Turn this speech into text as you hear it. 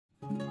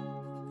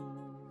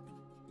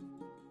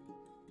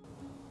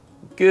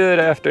Good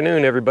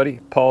afternoon, everybody.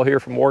 Paul here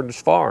from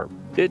Warden's Farm.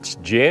 It's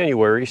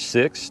January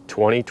 6,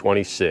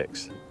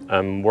 2026.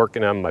 I'm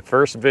working on my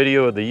first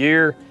video of the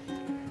year.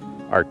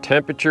 Our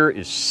temperature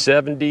is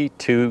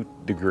 72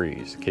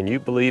 degrees. Can you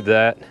believe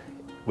that?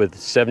 With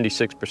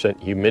 76%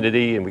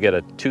 humidity, and we got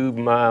a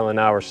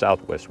 2-mile-an-hour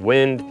southwest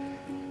wind.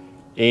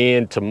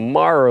 And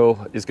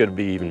tomorrow is going to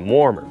be even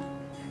warmer.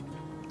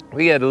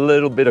 We had a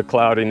little bit of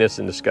cloudiness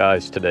in the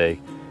skies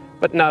today,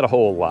 but not a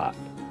whole lot.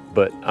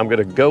 But I'm going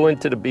to go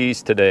into the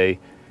bees today,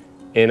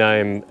 and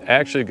I'm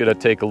actually going to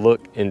take a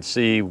look and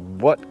see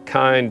what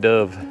kind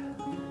of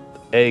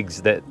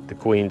eggs that the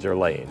queens are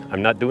laying.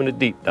 I'm not doing a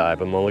deep dive.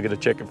 I'm only going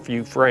to check a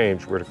few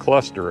frames where the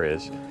cluster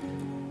is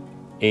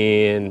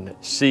and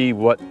see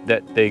what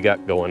that they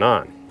got going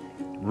on.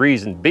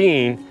 Reason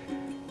being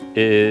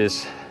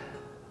is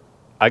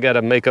I got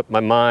to make up my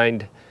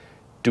mind.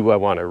 Do I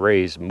want to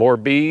raise more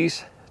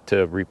bees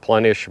to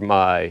replenish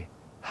my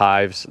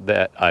hives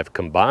that I've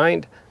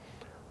combined?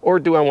 Or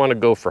do I want to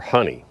go for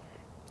honey?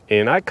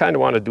 And I kind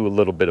of want to do a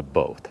little bit of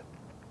both.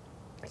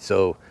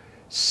 So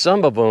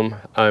some of them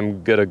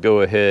I'm going to go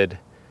ahead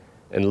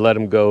and let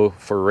them go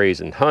for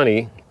raising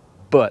honey,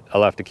 but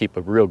I'll have to keep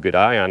a real good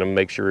eye on them,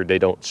 make sure they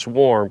don't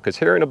swarm, because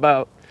here in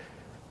about,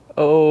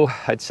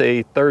 I'd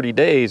say 30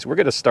 days, we're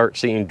going to start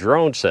seeing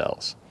drone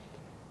cells.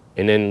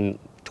 And then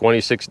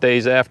 26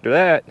 days after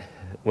that,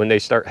 when they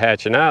start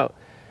hatching out,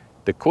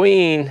 the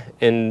queen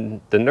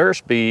and the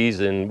nurse bees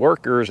and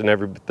workers and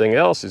everything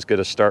else is going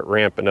to start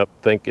ramping up,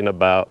 thinking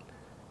about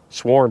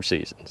swarm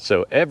season.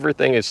 So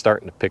everything is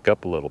starting to pick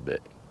up a little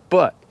bit.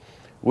 But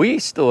we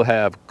still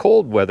have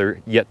cold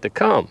weather yet to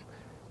come.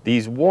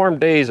 These warm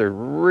days are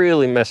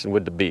really messing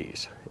with the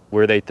bees,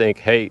 where they think,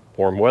 hey,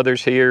 warm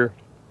weather's here,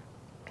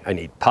 I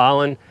need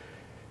pollen,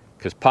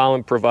 because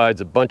pollen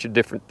provides a bunch of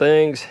different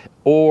things,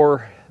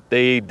 or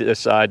they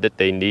decide that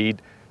they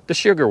need the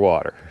sugar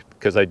water,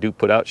 because I do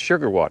put out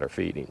sugar water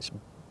feedings.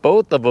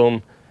 Both of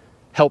them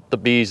help the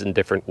bees in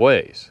different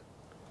ways.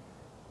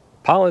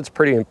 Pollen's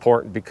pretty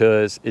important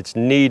because it's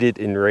needed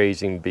in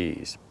raising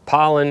bees.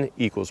 Pollen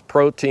equals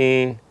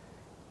protein,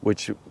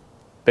 which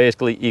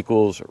basically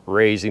equals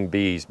raising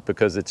bees,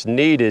 because it's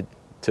needed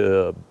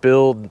to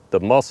build the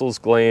muscles,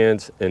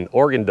 glands, and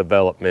organ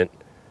development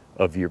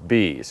of your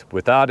bees.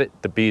 Without it,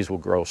 the bees will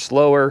grow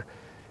slower,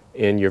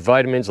 and your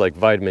vitamins like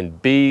vitamin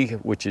B,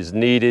 which is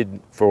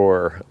needed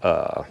for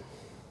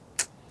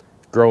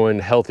growing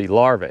healthy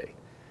larvae.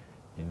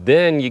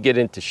 Then you get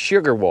into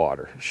sugar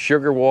water.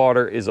 Sugar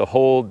water is a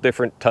whole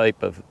different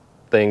type of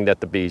thing that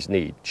the bees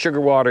need.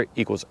 Sugar water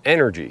equals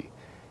energy.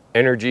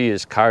 Energy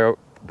is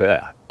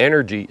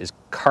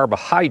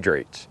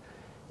carbohydrates,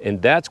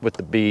 and that's what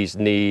the bees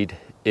need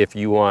if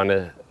you want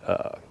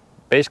to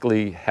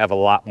basically have a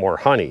lot more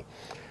honey,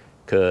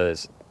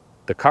 because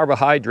the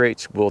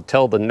carbohydrates will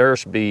tell the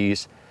nurse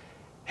bees,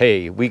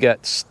 hey, we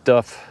got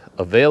stuff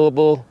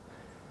available,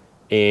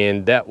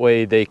 and that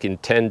way they can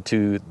tend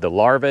to the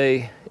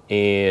larvae,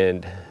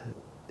 and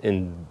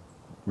in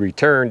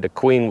return the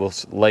queen will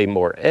lay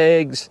more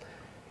eggs,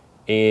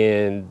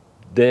 and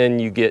then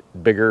you get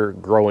bigger,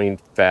 growing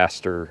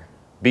faster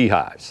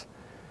beehives.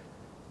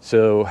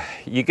 So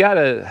you got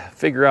to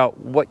figure out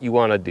what you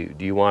want to do.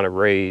 Do you want to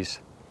raise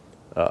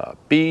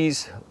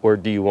bees, or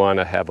do you want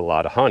to have a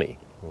lot of honey?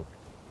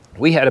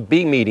 We had a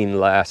bee meeting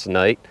last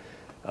night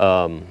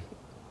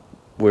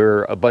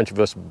where a bunch of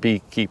us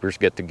beekeepers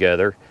get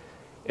together,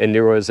 and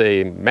there was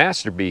a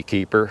Master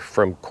Beekeeper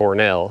from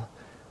Cornell,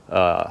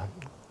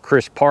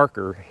 Chris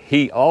Parker.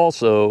 He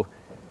also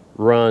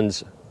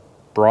runs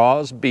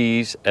Bras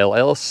Bees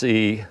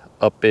LLC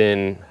up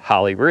in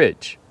Holly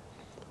Ridge.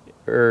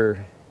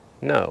 In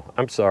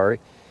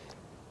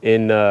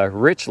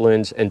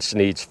Richlands and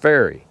Sneed's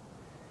Ferry.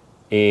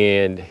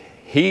 And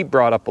he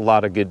brought up a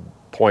lot of good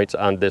points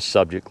on this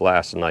subject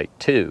last night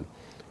too.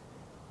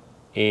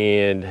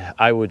 And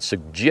I would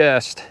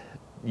suggest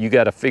you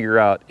got to figure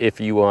out if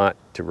you want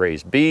to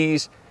raise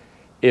bees,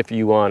 if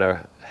you want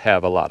to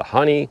have a lot of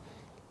honey.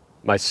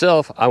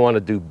 Myself, I want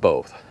to do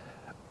both,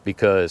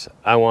 because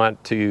I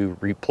want to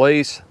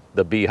replace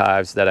the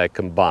beehives that I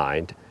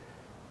combined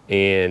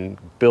and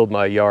build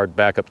my yard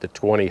back up to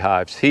 20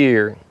 hives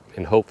here,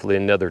 and hopefully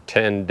another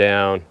 10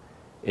 down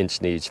in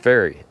Sneed's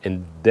Ferry.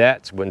 And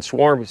that's when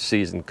swarm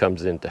season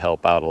comes in to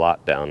help out a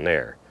lot down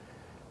there.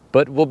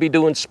 But we'll be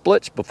doing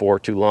splits before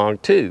too long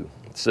too.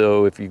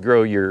 So if you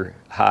grow your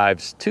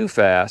hives too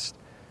fast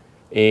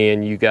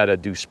and you got to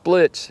do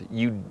splits,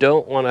 you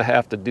don't want to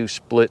have to do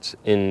splits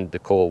in the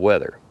cold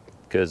weather.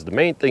 Because the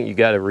main thing you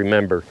got to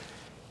remember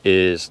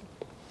is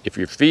if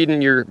you're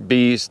feeding your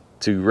bees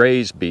to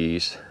raise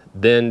bees,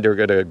 then they're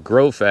going to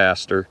grow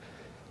faster.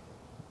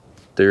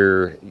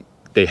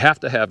 They have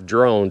to have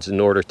drones in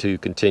order to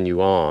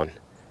continue on,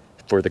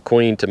 for the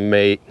queen to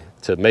mate,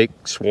 to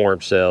make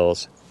swarm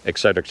cells,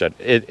 etc., etc.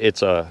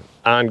 It's a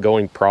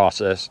ongoing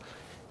process,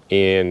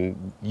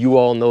 and you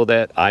all know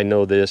that, I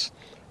know this,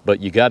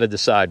 but you got to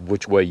decide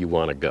which way you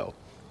want to go.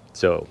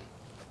 So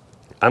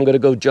I'm going to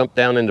go jump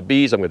down into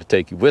bees. I'm going to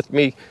take you with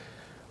me.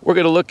 We're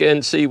going to look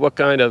and see what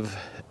kind of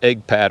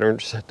egg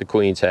patterns that the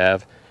queens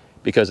have,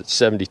 because it's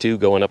 72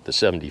 going up to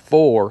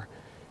 74,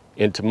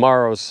 and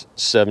tomorrow's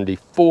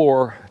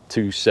 74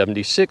 to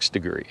 76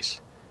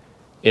 degrees.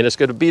 And it's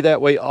going to be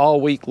that way all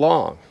week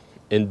long.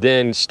 And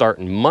then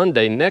starting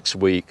Monday next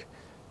week,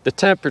 the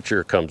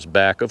temperature comes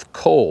back of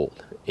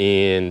cold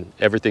and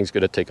everything's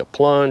going to take a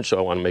plunge. So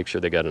I want to make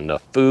sure they got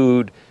enough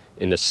food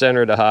in the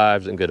center of the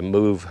hives. I'm going to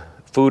move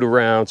food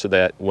around so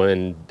that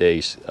when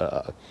they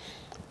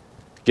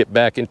get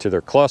back into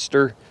their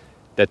cluster,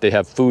 that they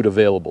have food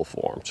available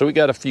for them. So we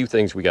got a few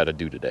things we got to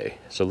do today.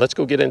 So let's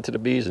go get into the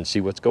bees and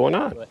see what's going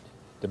on.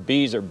 The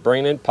bees are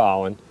bringing in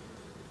pollen,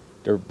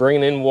 they're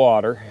bringing in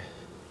water,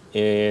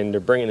 and they're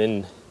bringing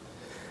in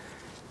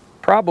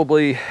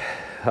probably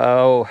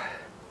some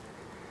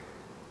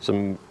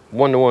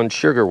 1-to-1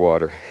 sugar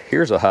water.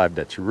 Here's a hive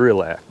that's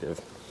real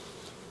active.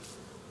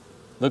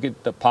 Look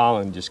at the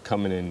pollen just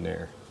coming in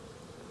there.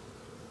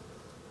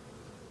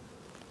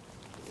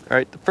 All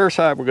right, the first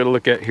hive we're going to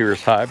look at here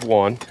is hive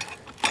 1.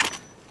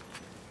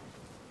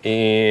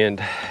 And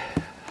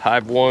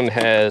hive 1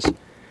 has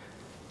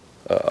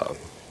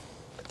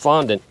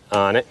fondant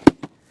on it.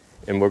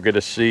 And we're going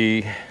to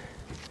see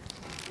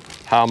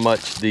how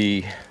much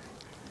the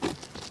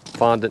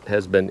fondant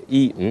has been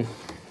eaten,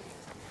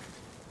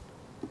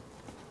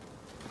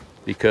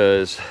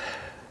 because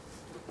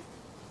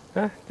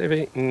they've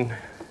eaten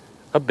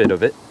a bit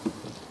of it.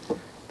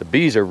 The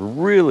bees are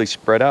really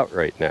spread out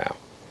right now,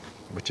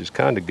 which is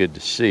kind of good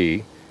to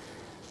see,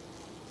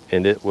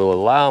 and it will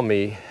allow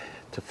me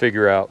to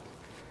figure out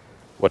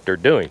what they're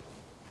doing.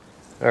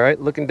 All right,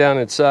 looking down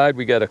inside,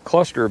 we got a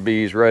cluster of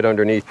bees right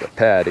underneath the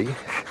patty.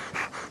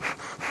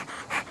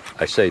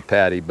 I say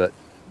patty, but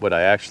what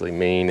I actually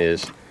mean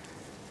is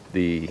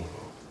the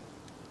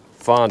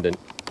fondant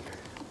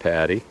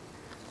patty.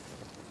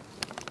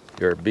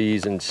 There are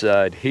bees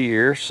inside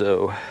here,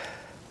 so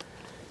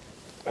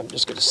I'm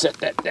just going to set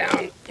that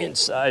down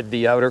inside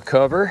the outer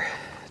cover,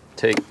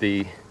 take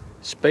the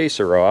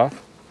spacer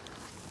off,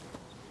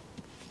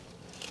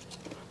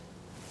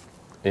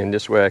 and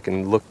this way I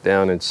can look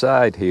down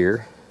inside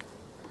here.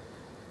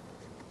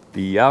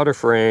 The outer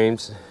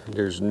frames,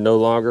 there's no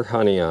longer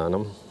honey on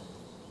them.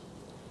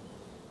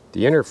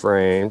 The inner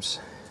frames,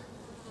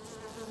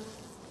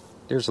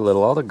 there's a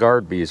little, all the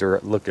guard bees are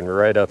looking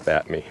right up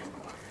at me.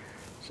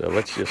 So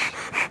let's just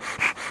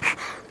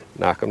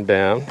knock them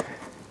down.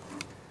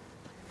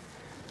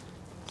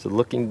 So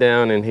looking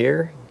down in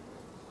here,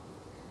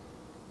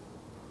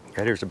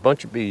 okay, there's a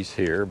bunch of bees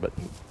here, but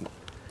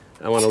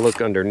I want to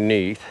look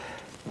underneath.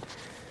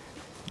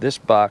 This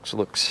box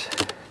looks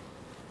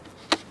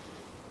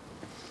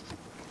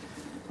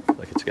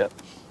like it's got,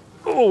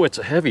 oh, it's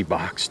a heavy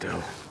box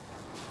still.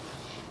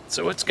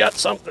 So it's got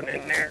something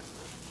in there.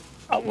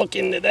 I'll look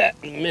into that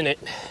in a minute.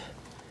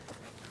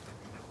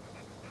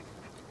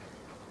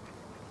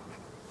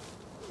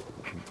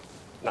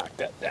 Knock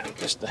that down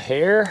just a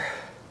hair.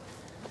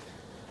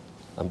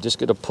 I'm just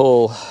going to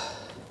pull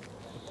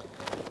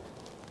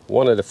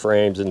one of the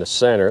frames in the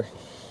center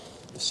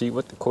to see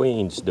what the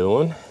queen's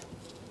doing.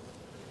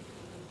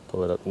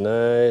 Pull it up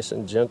nice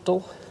and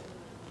gentle.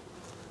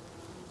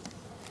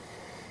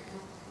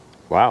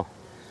 Wow,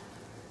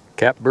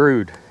 cap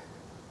brood.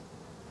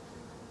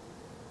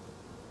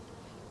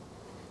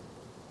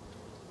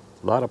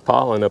 A lot of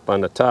pollen up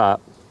on the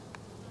top.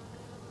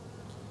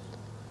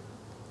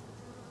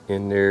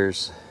 And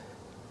there's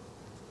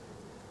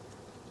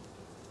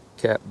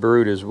cap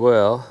brood as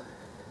well.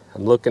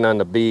 I'm looking on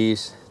the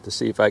bees to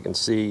see if I can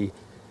see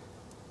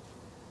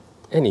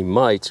any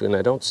mites, and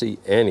I don't see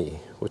any,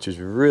 which is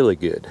really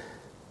good.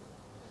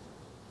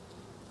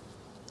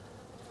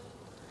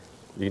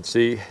 You can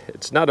see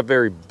it's not a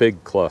very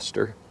big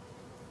cluster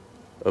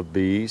of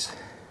bees,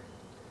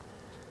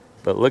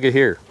 but look at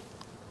here.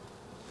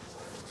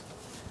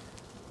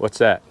 What's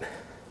that?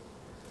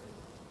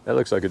 That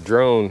looks like a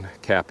drone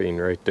capping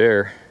right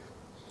there.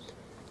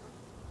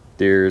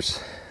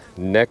 There's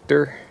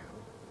nectar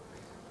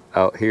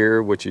out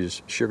here, which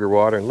is sugar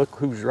water, and look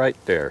who's right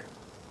there.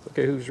 Look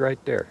at who's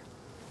right there.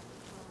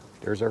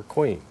 There's our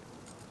queen.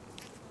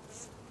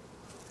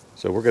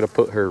 So we're going to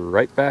put her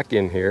right back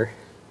in here.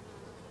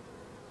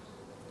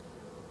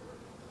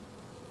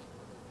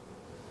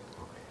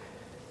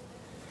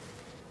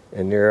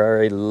 And there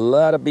are a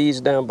lot of bees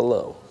down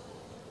below.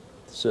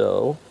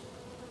 So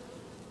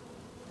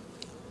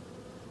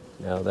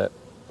now that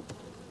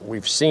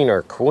we've seen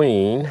our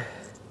queen,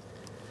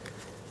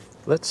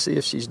 let's see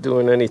if she's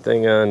doing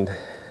anything on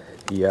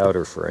the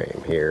outer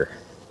frame here.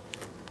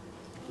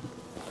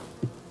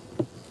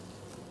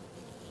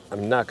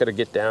 I'm not going to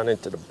get down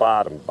into the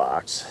bottom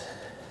box.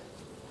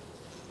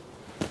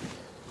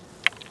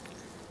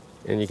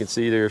 And you can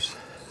see there's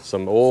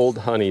some old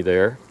honey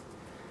there,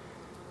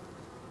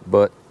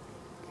 but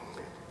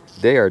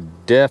they are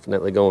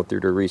definitely going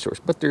through their resource.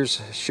 But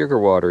there's sugar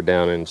water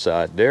down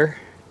inside there,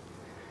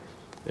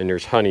 and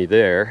there's honey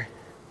there.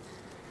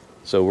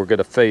 So we're going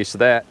to face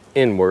that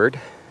inward.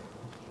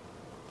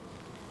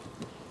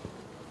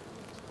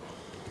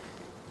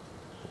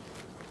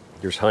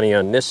 There's honey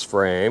on this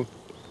frame.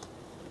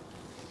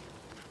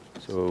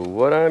 So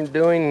what I'm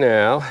doing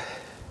now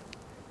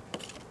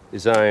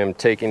is I am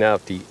taking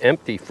out the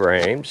empty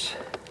frames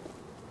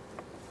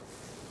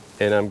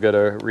and I'm going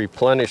to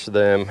replenish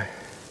them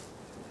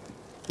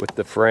with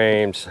the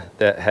frames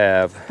that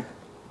have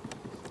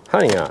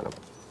honey on them.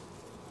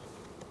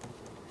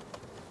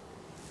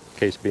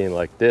 Case being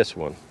like this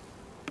one.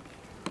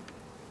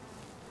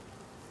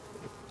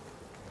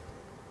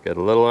 Got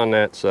a little on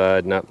that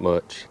side, not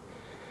much.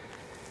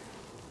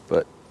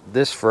 But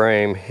this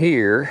frame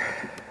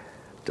here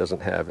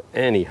doesn't have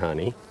any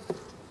honey.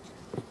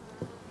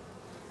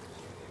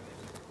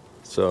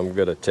 So I'm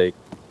going to take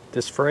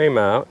this frame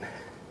out.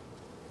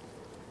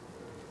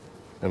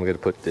 I'm going to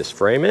put this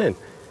frame in.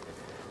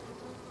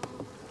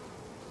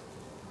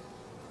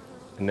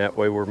 And that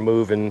way we're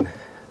moving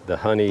the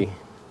honey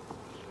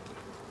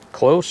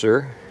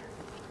closer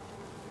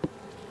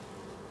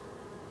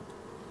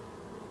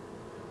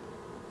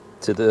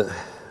to the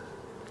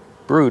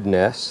brood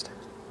nest.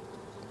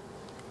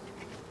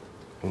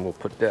 And we'll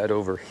put that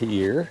over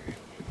here.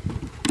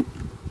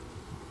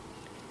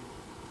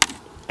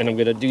 And I'm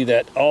going to do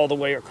that all the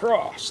way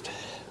across.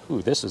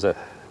 Ooh, this is a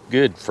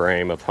good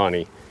frame of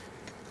honey.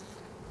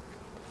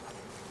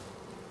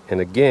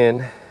 And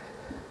again,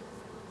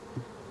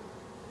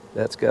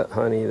 that's got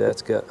honey,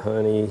 that's got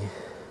honey.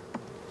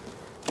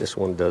 This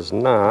one does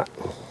not.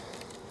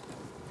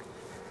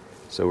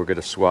 So we're going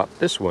to swap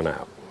this one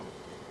out.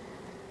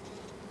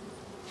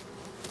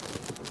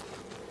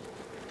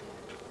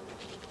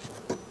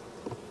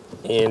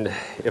 And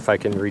if I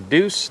can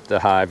reduce the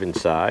hive in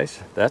size,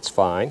 that's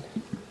fine,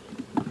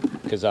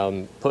 because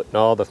I'm putting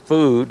all the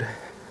food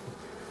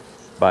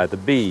by the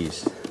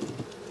bees.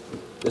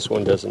 This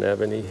one doesn't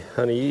have any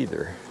honey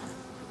either.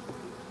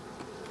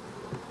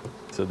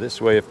 So this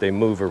way, if they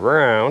move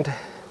around,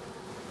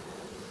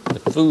 the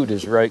food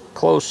is right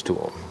close to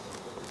them.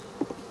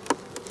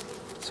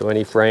 So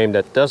any frame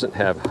that doesn't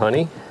have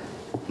honey,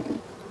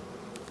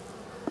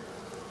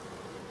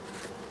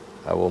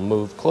 I will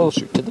move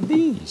closer to the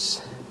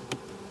bees.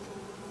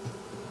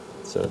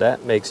 So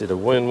that makes it a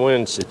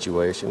win-win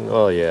situation.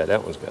 Oh yeah,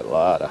 that one's got a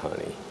lot of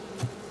honey.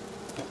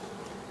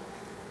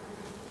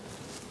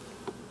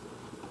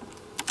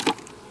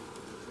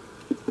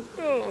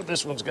 Oh,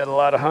 this one's got a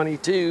lot of honey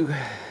too.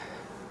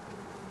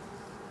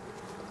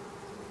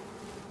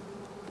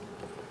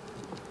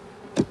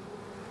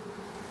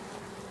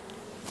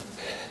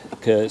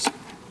 Because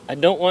I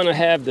don't want to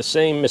have the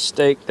same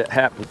mistake that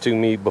happened to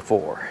me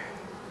before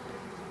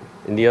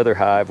in the other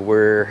hive,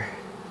 where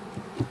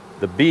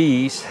the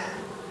bees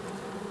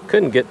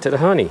couldn't get to the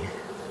honey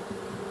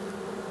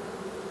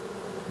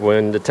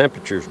when the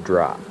temperatures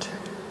dropped,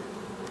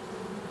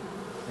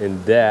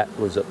 and that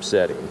was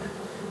upsetting.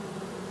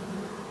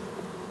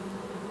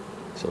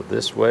 So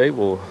this way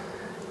we'll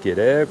get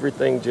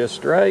everything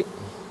just right.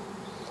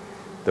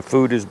 The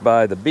food is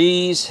by the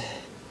bees.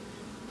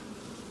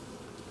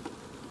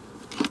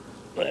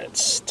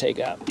 Let's take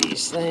out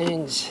these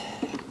things.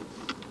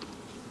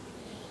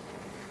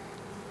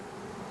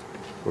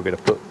 We're going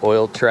to put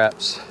oil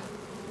traps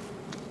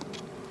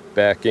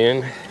back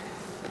in,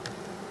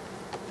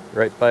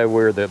 right by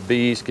where the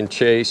bees can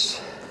chase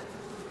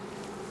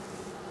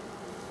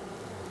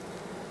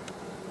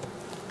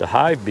the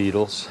hive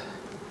beetles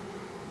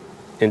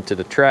into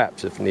the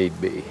traps if need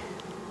be.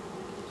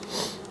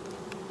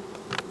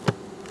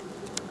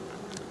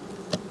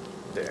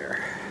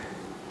 There.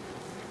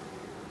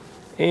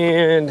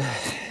 And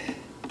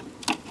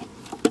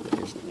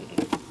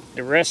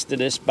the rest of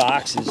this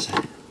box is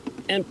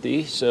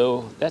empty,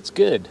 so that's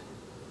good.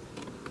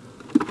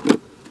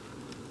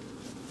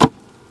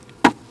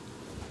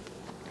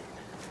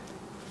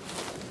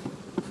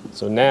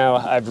 So now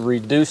I've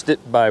reduced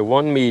it by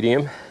one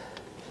medium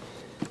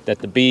that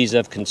the bees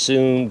have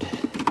consumed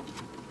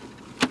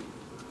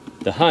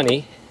the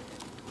honey.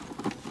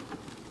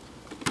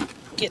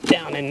 Get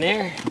down in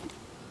there.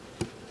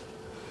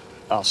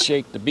 I'll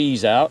shake the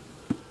bees out.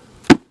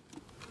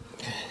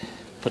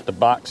 Put the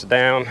box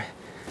down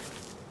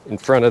in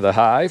front of the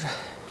hive.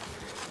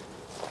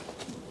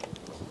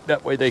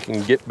 That way they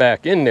can get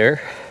back in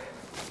there.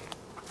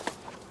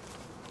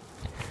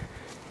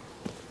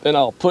 Then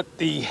I'll put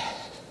the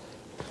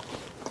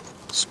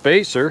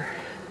spacer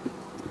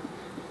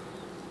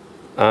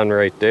on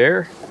right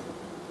there.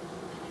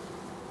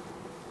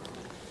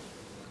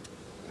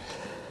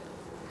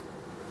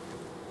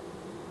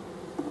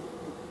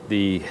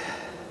 The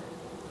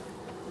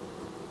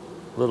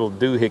little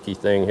doohickey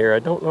thing here, I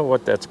don't know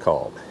what that's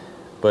called,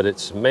 but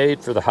it's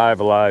made for the Hive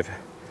Alive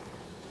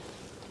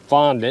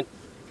fondant,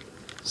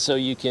 so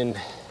you can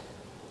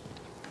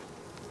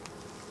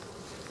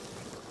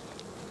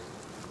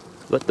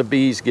let the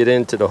bees get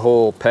into the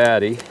whole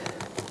patty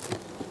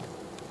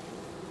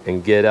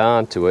and get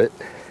onto it.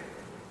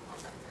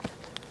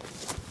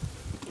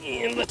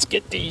 And let's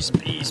get these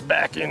bees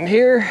back in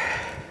here.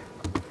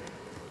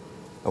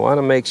 I want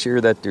to make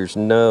sure that there's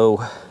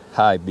no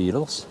hive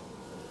beetles,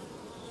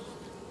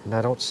 and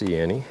I don't see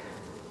any.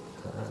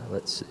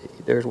 Let's see,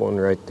 there's one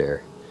right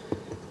there.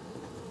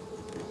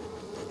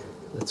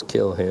 Let's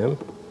kill him.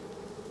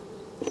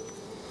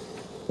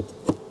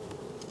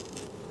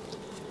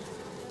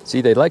 See,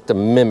 they like to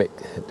mimic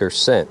their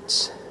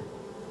scents.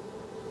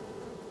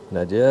 And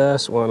I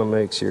just want to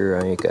make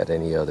sure I ain't got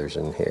any others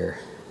in here.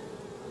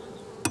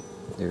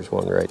 There's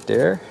one right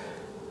there.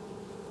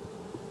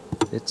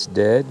 It's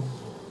dead.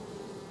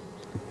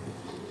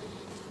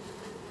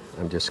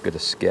 I'm just going to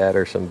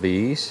scatter some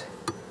bees.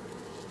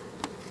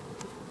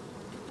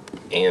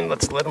 And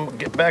let's let them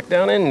get back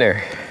down in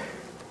there.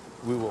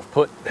 We will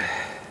put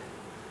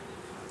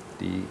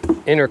the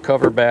inner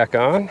cover back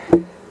on.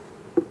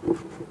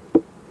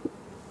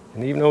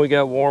 And even though we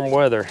got warm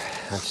weather,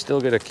 I'm still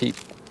going to keep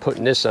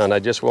putting this on. I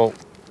just won't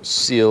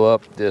seal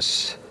up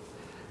this.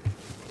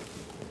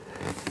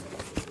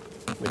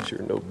 Make sure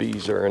no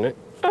bees are in it.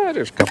 Ah,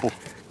 there's a couple.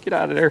 Get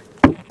out of there.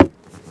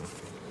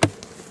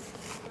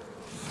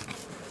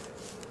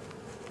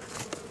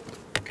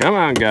 Come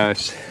on,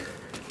 guys.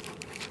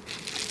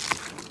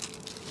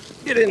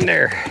 Get in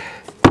there.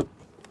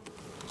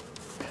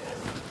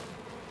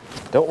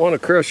 Don't want to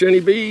crush any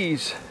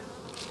bees.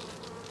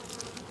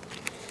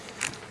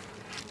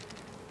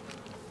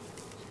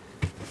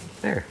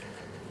 There.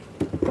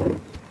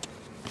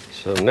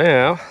 So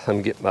now, let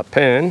me get my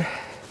pen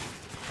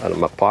out of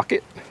my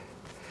pocket.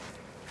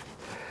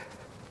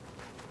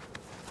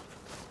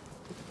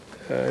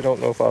 I don't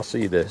know if I'll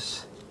see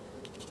this.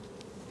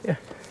 Yeah.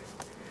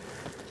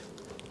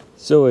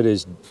 So it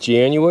is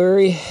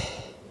January,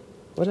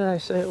 what did I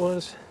say it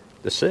was?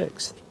 The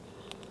 6th.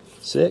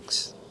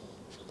 6th.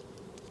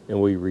 And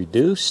we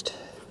reduced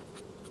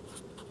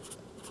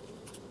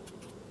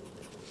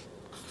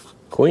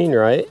queen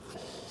right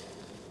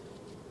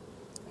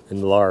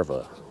and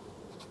larva.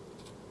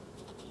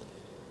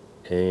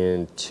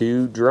 And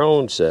 2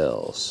 drone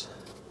cells.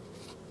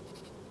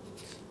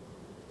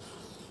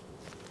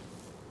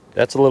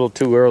 That's a little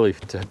too early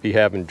to be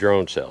having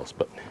drone cells,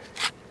 but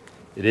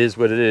it is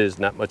what it is.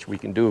 Not much we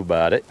can do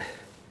about it.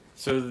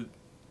 So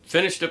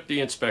finished up the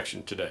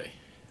inspection today.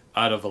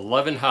 Out of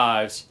 11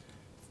 hives,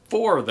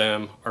 4 of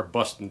them are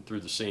busting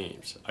through the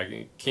seams.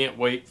 I can't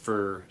wait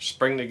for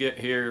spring to get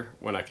here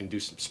when I can do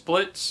some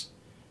splits.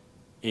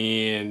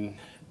 And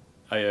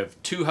I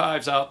have 2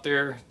 hives out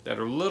there that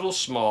are a little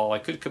small. I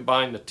could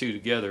combine the 2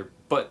 together,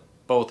 but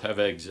both have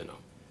eggs in them.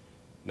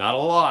 Not a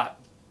lot,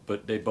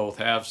 but they both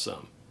have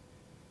some.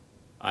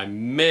 I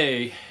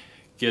may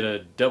get a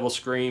double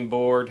screen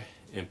board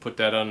and put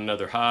that on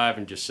another hive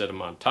and just set them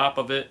on top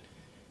of it.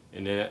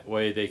 And that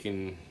way they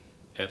can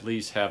at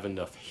least have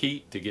enough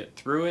heat to get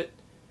through it.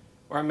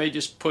 Or I may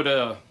just put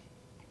a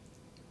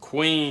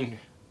queen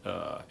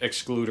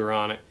excluder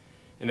on it.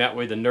 And that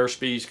way the nurse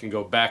bees can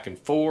go back and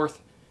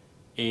forth.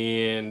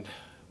 And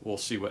we'll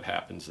see what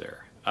happens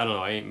there. I don't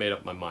know, I ain't made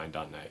up my mind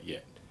on that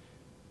yet.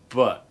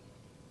 But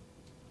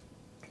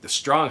the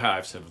strong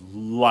hives have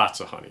lots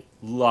of honey.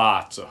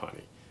 Lots of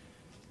honey.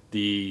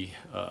 The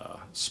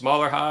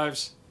smaller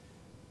hives,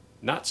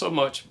 not so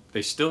much.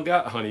 They still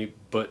got honey,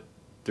 but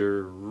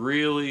they're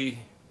really,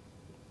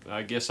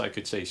 I guess I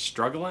could say,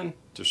 struggling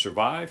to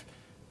survive,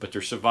 but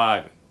they're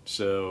surviving.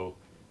 So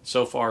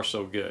far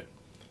so good.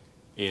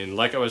 And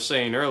like I was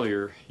saying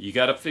earlier, you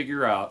got to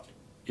figure out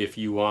if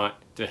you want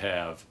to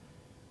have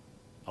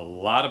a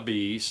lot of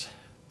bees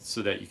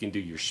so that you can do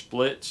your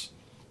splits,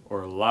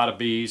 or a lot of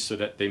bees so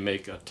that they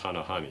make a ton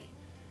of honey.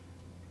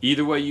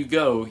 Either way you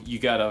go, you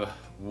got to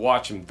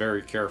watch them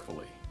very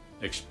carefully,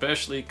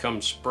 especially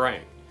come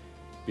spring,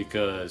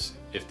 because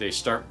if they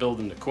start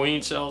building the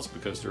queen cells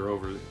because they're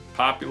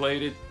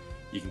overpopulated,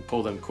 you can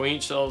pull them queen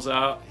cells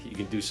out. You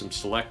can do some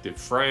selective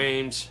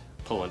frames,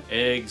 pulling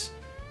eggs,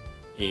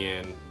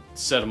 and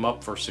set them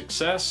up for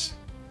success.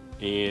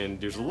 And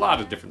there's a lot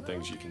of different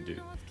things you can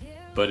do,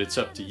 but it's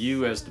up to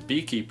you as the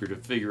beekeeper to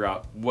figure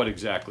out what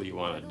exactly you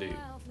want to do.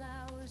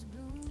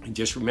 And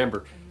just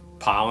remember,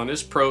 pollen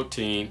is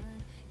protein,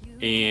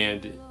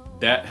 and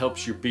that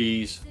helps your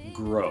bees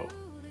grow.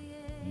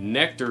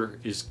 Nectar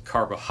is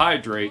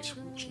carbohydrates,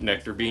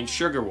 nectar being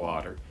sugar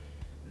water,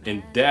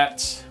 and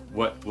that's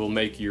what will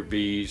make your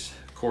bees,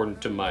 according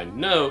to my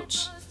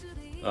notes,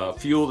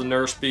 fuel the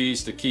nurse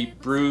bees to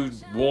keep brood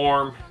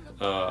warm,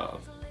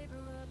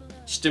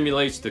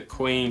 stimulates the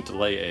queen to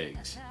lay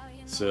eggs.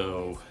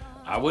 So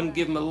I wouldn't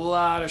give them a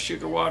lot of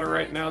sugar water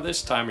right now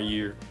this time of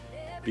year,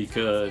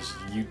 because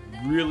you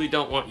really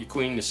don't want your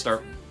queen to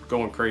start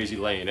going crazy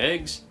laying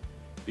eggs,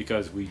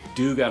 because we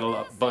do got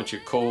a bunch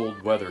of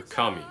cold weather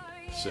coming.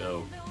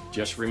 So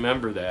just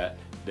remember that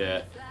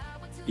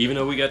even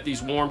though we got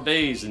these warm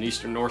days in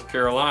eastern North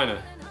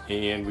Carolina,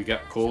 and we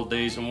got cold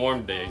days and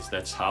warm days,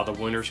 that's how the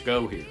winters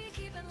go here.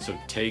 So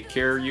take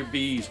care of your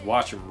bees,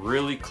 watch them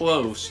really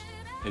close,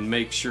 and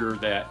make sure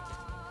that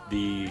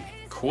the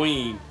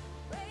queen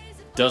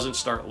doesn't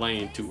start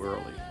laying too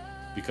early,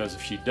 because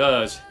if she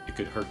does, it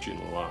could hurt you in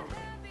the long run.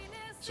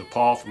 So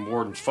Paul from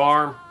Warden's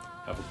Farm,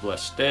 have a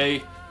blessed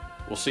day.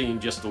 We'll see you in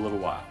just a little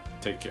while.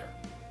 Take care.